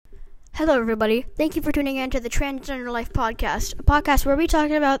Hello, everybody. Thank you for tuning in to the Transgender Life Podcast, a podcast where we talk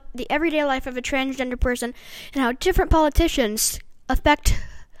about the everyday life of a transgender person and how different politicians affect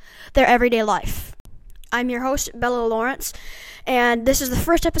their everyday life. I'm your host, Bella Lawrence, and this is the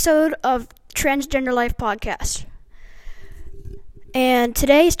first episode of Transgender Life Podcast. And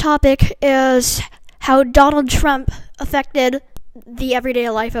today's topic is how Donald Trump affected the everyday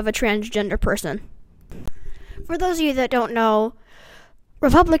life of a transgender person. For those of you that don't know,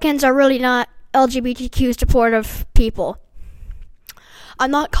 Republicans are really not LGBTQ supportive people.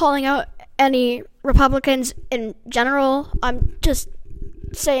 I'm not calling out any Republicans in general. I'm just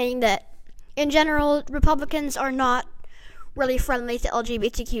saying that in general, Republicans are not really friendly to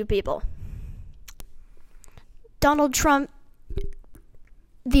LGBTQ people. Donald Trump,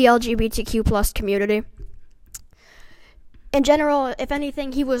 the LGBTQ plus community. In general, if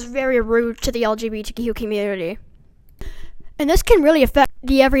anything, he was very rude to the LGBTQ community. And this can really affect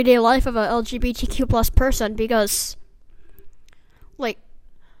the everyday life of a LGBTQ plus person because,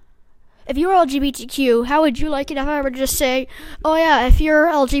 if you were LGBTQ, how would you like it if I were to just say, oh yeah, if you're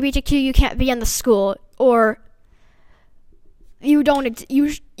LGBTQ, you can't be in the school, or you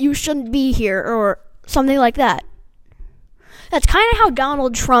shouldn't be here, or something like that. That's kind of how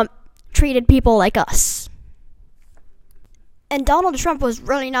Donald Trump treated people like us. And Donald Trump was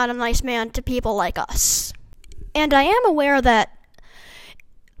really not a nice man to people like us. And I am aware that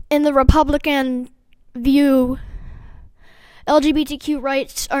in the Republican view, LGBTQ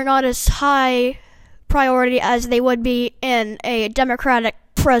rights are not as high priority as they would be in a Democratic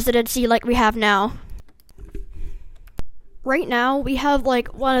presidency like we have now. Right now, we have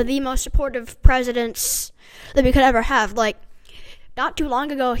one of the most supportive presidents that we could ever have. Not too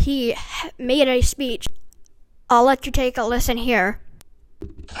long ago, he made a speech. I'll let you take a listen here.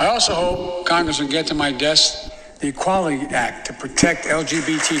 I also hope Congress will get to my desk the Equality Act to protect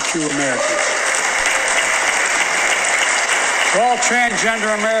LGBTQ Americans. For all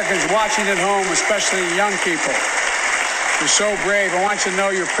transgender Americans watching at home, especially young people, you're so brave. I want you to know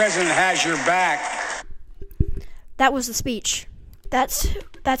your president has your back. That was the speech. That's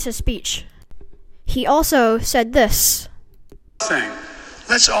his speech. He also said this.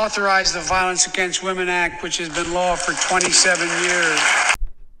 Let's authorize the Violence Against Women Act, which has been law for 27 years.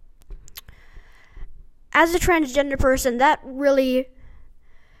 As a transgender person, that really,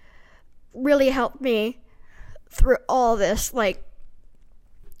 really helped me through all this.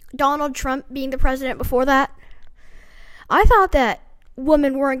 Donald Trump being the president before that, I thought that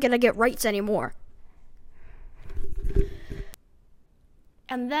women weren't going to get rights anymore.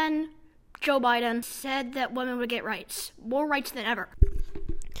 And then Joe Biden said that women would get rights, more rights than ever.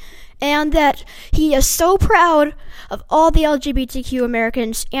 And that he is so proud of all the LGBTQ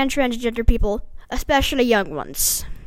Americans and transgender people, especially young ones.